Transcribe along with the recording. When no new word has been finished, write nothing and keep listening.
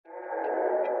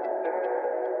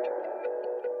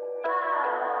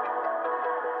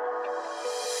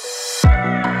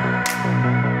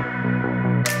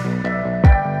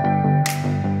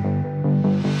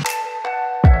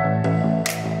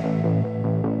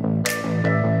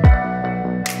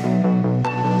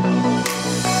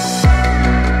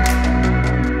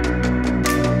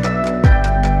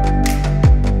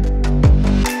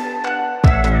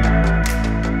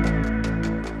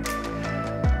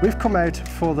come out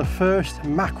for the first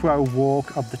macro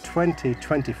walk of the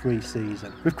 2023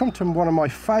 season. We've come to one of my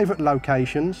favourite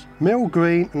locations, Mill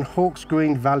Green and Hawks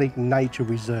Green Valley Nature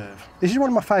Reserve. This is one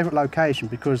of my favourite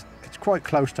locations because it's quite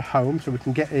close to home, so we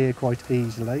can get here quite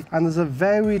easily. And there's a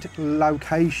varied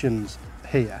locations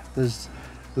here. There's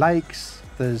lakes,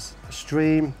 there's a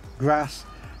stream, grass,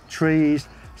 trees.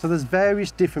 So there's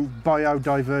various different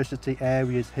biodiversity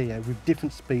areas here with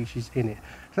different species in it.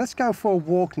 So let's go for a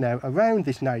walk now around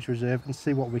this nature reserve and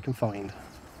see what we can find.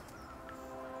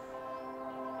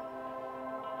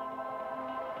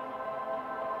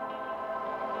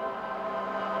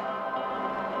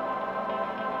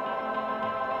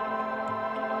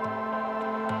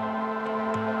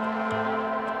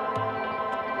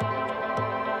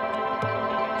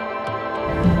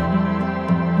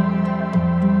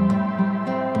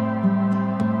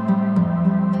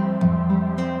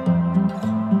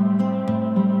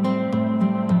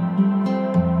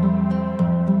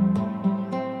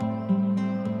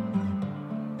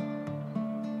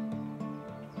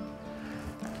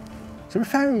 So we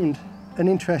found an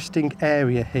interesting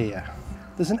area here.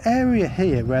 There's an area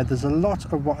here where there's a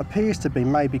lot of what appears to be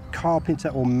maybe carpenter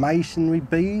or masonry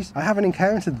bees. I haven't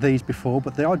encountered these before,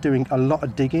 but they are doing a lot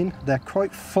of digging. They're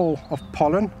quite full of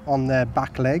pollen on their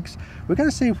back legs. We're going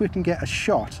to see if we can get a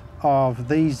shot of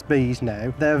these bees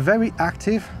now. They're very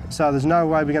active, so there's no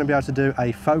way we're going to be able to do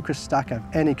a focus stack of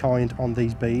any kind on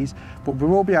these bees, but we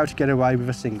will be able to get away with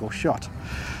a single shot.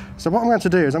 So what I'm going to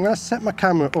do is I'm going to set my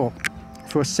camera up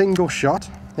for a single shot.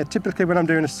 Now, typically when I'm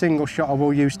doing a single shot, I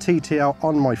will use TTL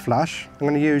on my flash. I'm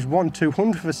going to use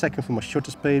 1/200th of a second for my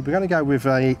shutter speed. We're going to go with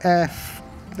a F,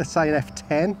 let's say an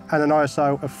F10 and an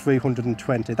ISO of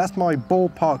 320. That's my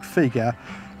ballpark figure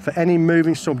for any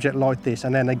moving subject like this.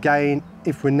 And then again,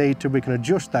 if we need to, we can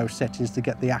adjust those settings to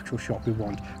get the actual shot we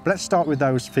want. But let's start with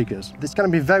those figures. It's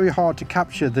going to be very hard to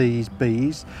capture these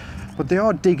bees, but they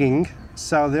are digging,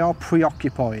 so they are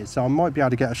preoccupied, so I might be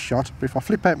able to get a shot. But if I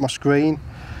flip out my screen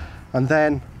and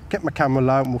then get my camera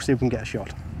low, and we'll see if we can get a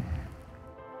shot.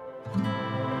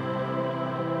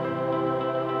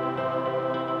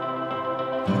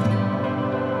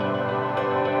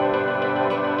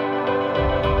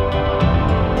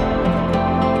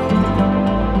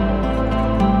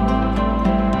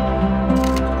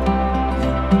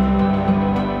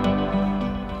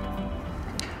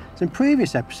 In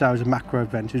previous episodes of Macro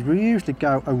Adventures, we usually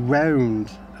go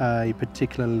around a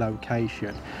particular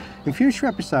location. In future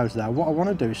episodes though, what I want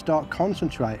to do is start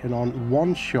concentrating on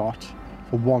one shot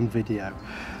for one video.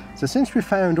 So since we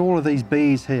found all of these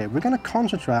bees here, we're going to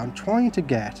concentrate on trying to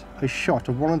get a shot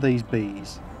of one of these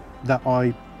bees that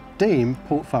I deem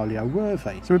portfolio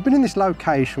worthy. So we've been in this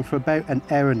location for about an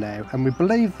hour now, and we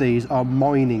believe these are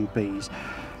mining bees.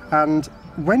 And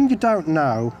when you don't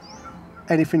know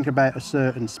anything about a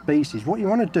certain species, what you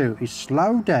want to do is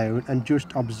slow down and just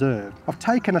observe. I've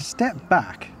taken a step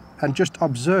back and just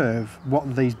observe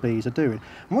what these bees are doing.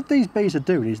 And what these bees are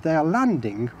doing is they are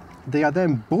landing, they are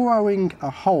then burrowing a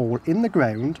hole in the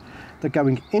ground, they're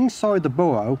going inside the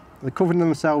burrow, they're covering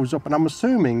themselves up, and I'm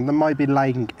assuming they might be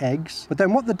laying eggs. But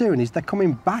then what they're doing is they're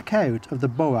coming back out of the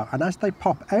burrow, and as they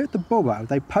pop out the burrow,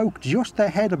 they poke just their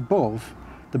head above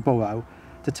the burrow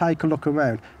to take a look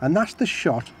around, and that's the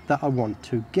shot that I want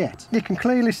to get. You can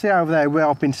clearly see over there where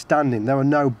I've been standing, there are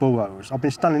no burrows. I've been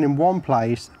standing in one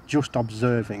place just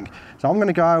observing. So I'm going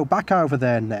to go back over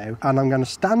there now, and I'm going to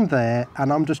stand there,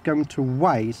 and I'm just going to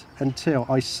wait until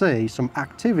I see some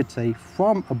activity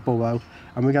from a burrow,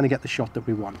 and we're going to get the shot that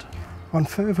we want. On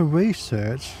further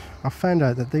research, I found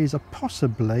out that these are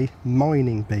possibly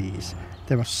mining bees.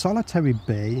 They're a solitary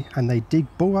bee, and they dig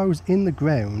burrows in the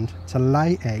ground to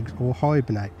lay eggs or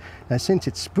hibernate. Now, since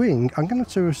it's spring, I'm going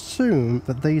to assume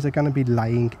that these are going to be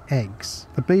laying eggs.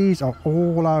 The bees are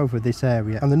all over this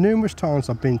area, and the numerous times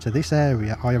I've been to this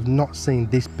area, I have not seen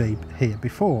this bee here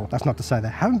before. That's not to say they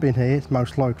haven't been here, it's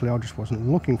most likely I just wasn't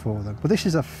looking for them. But this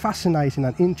is a fascinating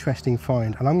and interesting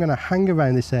find, and I'm going to hang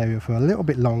around this area for a little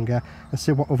bit longer and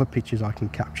see what other pictures I can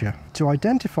capture. To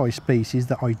identify species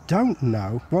that I don't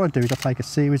know, what I do is I take a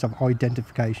series of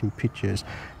identification pictures.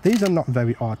 These are not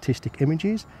very artistic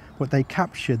images, but they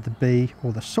capture the bee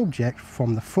or the subject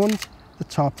from the front, the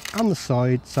top and the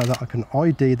side, so that I can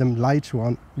ID them later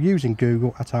on using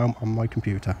Google at home on my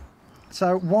computer.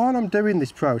 So while I'm doing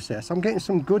this process, I'm getting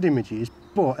some good images,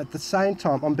 but at the same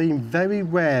time I'm being very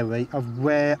wary of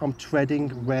where I'm treading,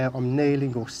 where I'm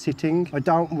kneeling or sitting. I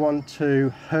don't want to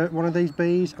hurt one of these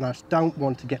bees, and I don't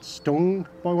want to get stung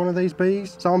by one of these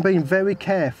bees. So I'm being very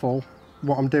careful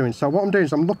what I'm doing. So what I'm doing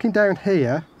is I'm looking down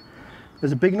here.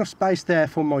 There's a big enough space there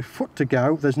for my foot to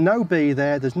go. There's no bee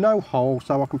there, there's no hole,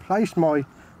 so I can place my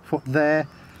foot there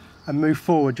and move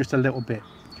forward just a little bit.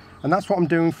 And that's what I'm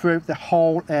doing through the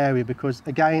whole area, because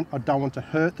again, I don't want to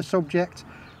hurt the subject.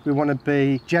 We want to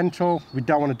be gentle, we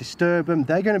don't want to disturb them.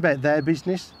 They're going about their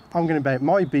business, I'm going about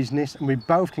my business, and we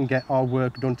both can get our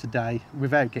work done today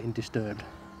without getting disturbed.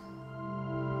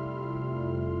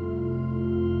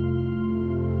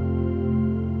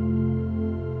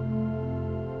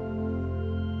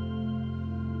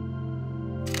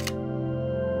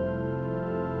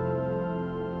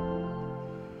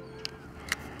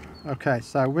 Okay,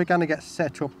 so we're going to get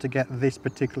set up to get this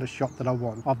particular shot that I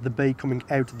want of the bee coming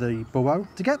out of the burrow.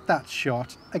 To get that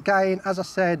shot, again, as I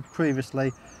said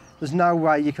previously, there's no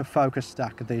way you can focus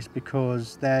stack this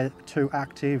because they're too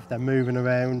active, they're moving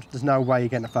around. There's no way you're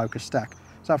getting a focus stack.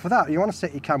 So for that, you want to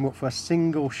set your camera up for a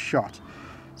single shot.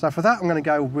 So for that, I'm going to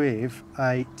go with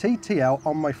a TTL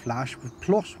on my flash with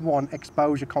 +1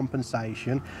 exposure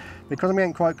compensation. Because I'm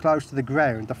getting quite close to the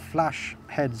ground, the flash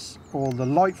heads or the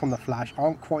light from the flash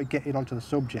aren't quite getting onto the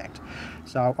subject.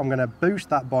 So I'm going to boost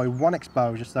that by 1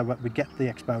 exposure so that we get the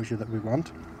exposure that we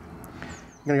want.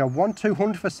 I'm going to go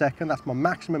 1/200th a second, that's my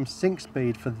maximum sync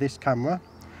speed for this camera.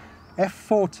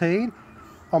 F14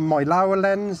 on my lower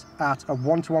lens at a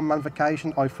 1:1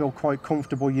 magnification, I feel quite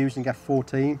comfortable using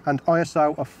F14, and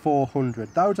ISO of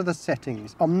 400. Those are the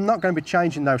settings. I'm not going to be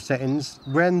changing those settings.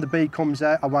 When the bee comes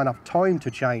out, I won't have time to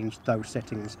change those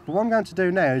settings. But what I'm going to do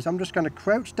now is I'm just going to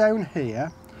crouch down here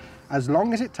as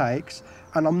long as it takes,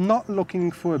 and I'm not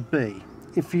looking for a bee.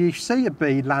 If you see a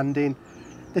bee landing,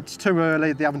 it's too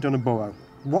early, they haven't done a burrow.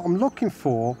 What I'm looking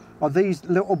for are these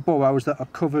little burrows that are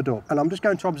covered up, and I'm just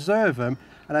going to observe them,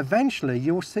 and eventually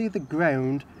you'll see the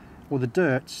ground or the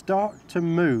dirt start to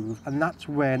move, and that's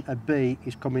when a bee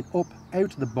is coming up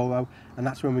out of the burrow, and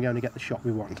that's when we're going to get the shot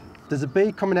we want. There's a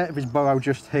bee coming out of his burrow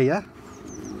just here,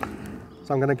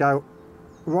 so I'm going to go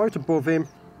right above him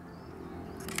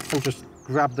and just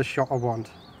grab the shot I want.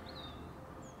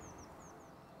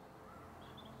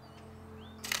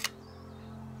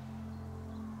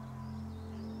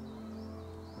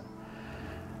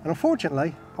 And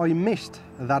unfortunately, I missed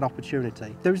that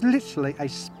opportunity. There was literally a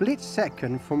split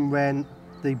second from when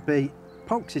the bee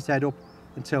pokes his head up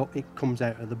until it comes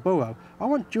out of the burrow. I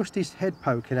want just his head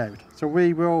poking out. So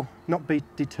we will not be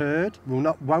deterred,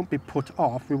 won't be put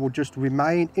off, we will just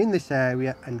remain in this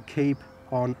area and keep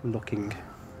on looking.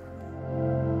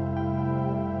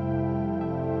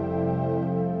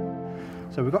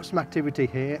 So we've got some activity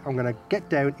here. I'm going to get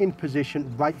down in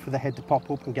position, wait for the head to pop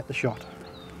up and get the shot.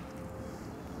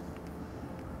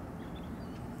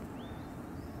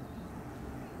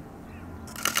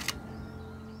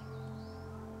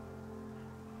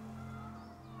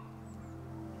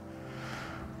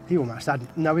 He almost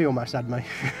had me.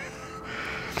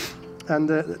 And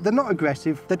they're not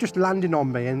aggressive, they're just landing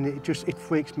on me, and it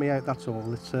freaks me out, that's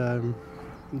all. It's,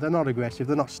 they're not aggressive,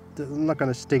 they're not going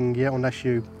to sting you unless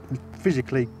you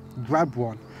physically grab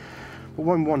one. But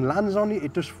when one lands on you,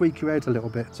 it does freak you out a little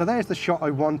bit. So there's the shot I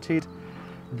wanted.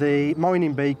 The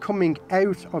mining bee coming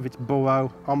out of its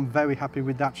burrow. I'm very happy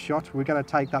with that shot. We're going to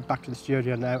take that back to the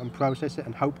studio now and process it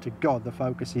and hope to God the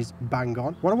focus is bang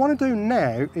on. What I want to do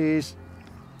now is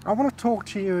I want to talk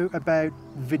to you about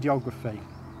videography.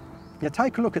 Now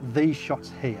take a look at these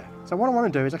shots here. So what I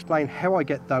want to do is explain how I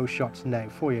get those shots now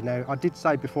for you. Now I did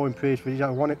say before in previous videos I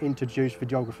want to introduce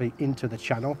videography into the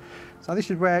channel. So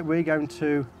this is where we're going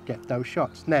to get those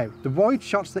shots. Now the wide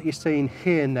shots that you're seeing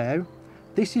here now,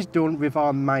 this is done with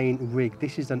our main rig.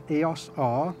 This is an EOS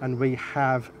R, and we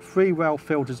have 3 well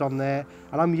filters on there,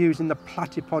 and I'm using the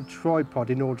Platypod Tripod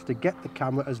in order to get the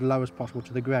camera as low as possible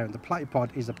to the ground. The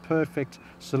Platypod is a perfect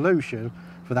solution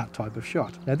for that type of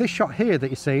shot. Now this shot here that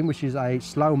you're seeing, which is a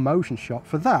slow motion shot,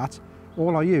 for that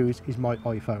all I use is my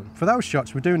iPhone. For those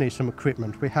shots we do need some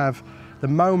equipment. We have the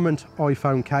Moment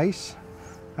iPhone case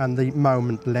and the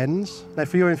Moment lens. Now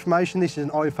for your information, this is an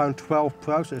iPhone 12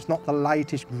 Pro, so it's not the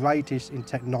latest, greatest in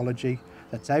technology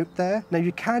that's out there. Now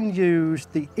you can use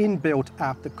the inbuilt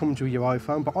app that comes with your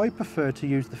iPhone, but I prefer to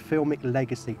use the Filmic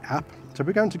Legacy app. So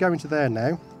we're going to go into there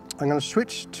now. I'm going to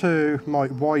switch to my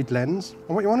wide lens,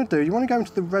 and what you want to do, you want to go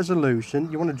into the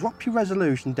resolution. You want to drop your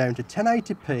resolution down to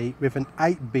 1080p with an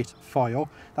 8-bit file.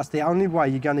 That's the only way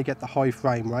you're going to get the high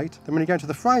frame rate. Then when you go to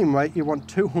the frame rate, you want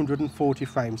 240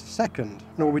 frames a second.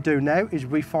 And all we do now is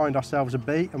we find ourselves a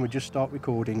bee and we just start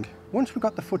recording. Once we've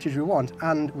got the footage we want,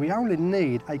 and we only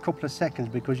need a couple of seconds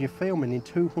because you're filming in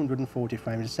 240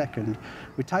 frames a second,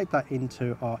 we take that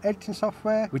into our editing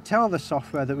software. We tell the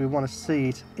software that we want to see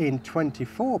it in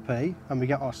 24p, and we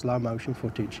get our slow motion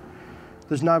footage.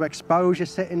 There's no exposure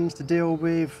settings to deal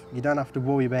with. You don't have to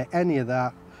worry about any of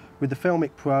that. With the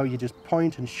Filmic Pro, you just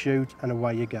point and shoot and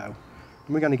away you go.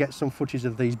 and we're going to get some footage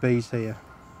of these bees here.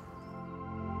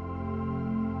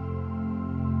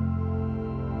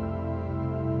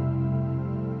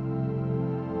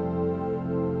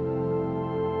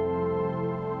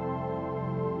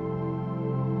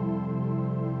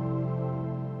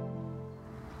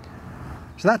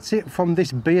 So that's it from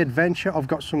this bee adventure. I've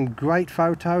got some great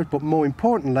photos, but more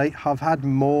importantly, I've had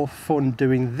more fun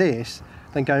doing this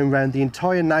than going around the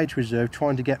entire nature reserve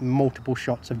trying to get multiple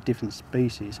shots of different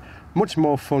species. Much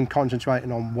more fun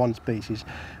concentrating on one species.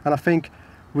 And I think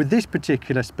with this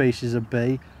particular species of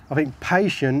bee, I think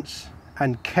patience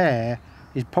and care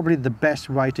is probably the best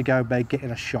way to go about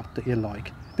getting a shot that you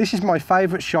like. This is my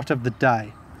favourite shot of the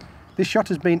day. This shot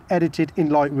has been edited in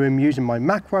Lightroom using my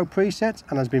macro presets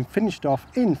and has been finished off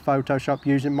in Photoshop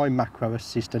using my macro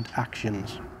assistant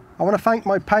actions. I want to thank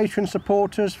my Patreon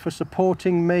supporters for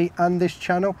supporting me and this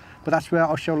channel, but that's where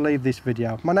I shall leave this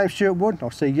video. My name's Stewart Wood, and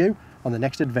I'll see you on the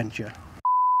next adventure.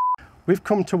 We've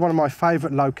come to one of my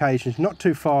favourite locations, not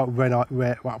too far We've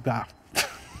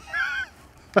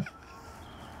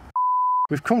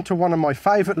come to one of my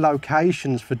favourite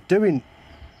locations for doing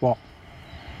what?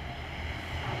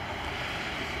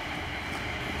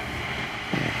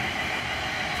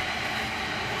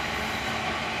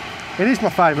 It is my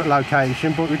favourite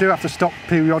location, but we do have to stop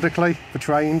periodically for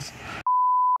trains.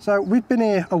 So we've been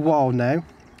here a while now,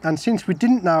 and since we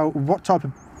didn't know what type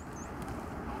of...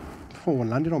 Oh, one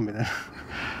landed on me then.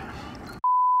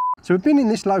 So we've been in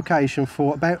this location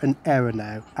for about an hour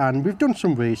now, and we've done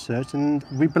some research, and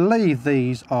we believe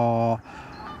these are...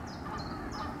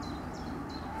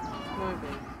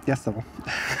 Yes, they are.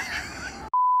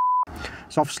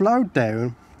 So I've slowed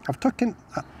down, I've taken...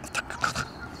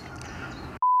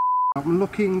 I'm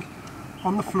looking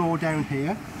on the floor down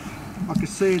here. I can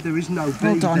see there is no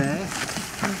bee there.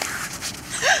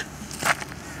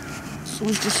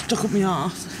 Someone's just stuck up my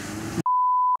arse.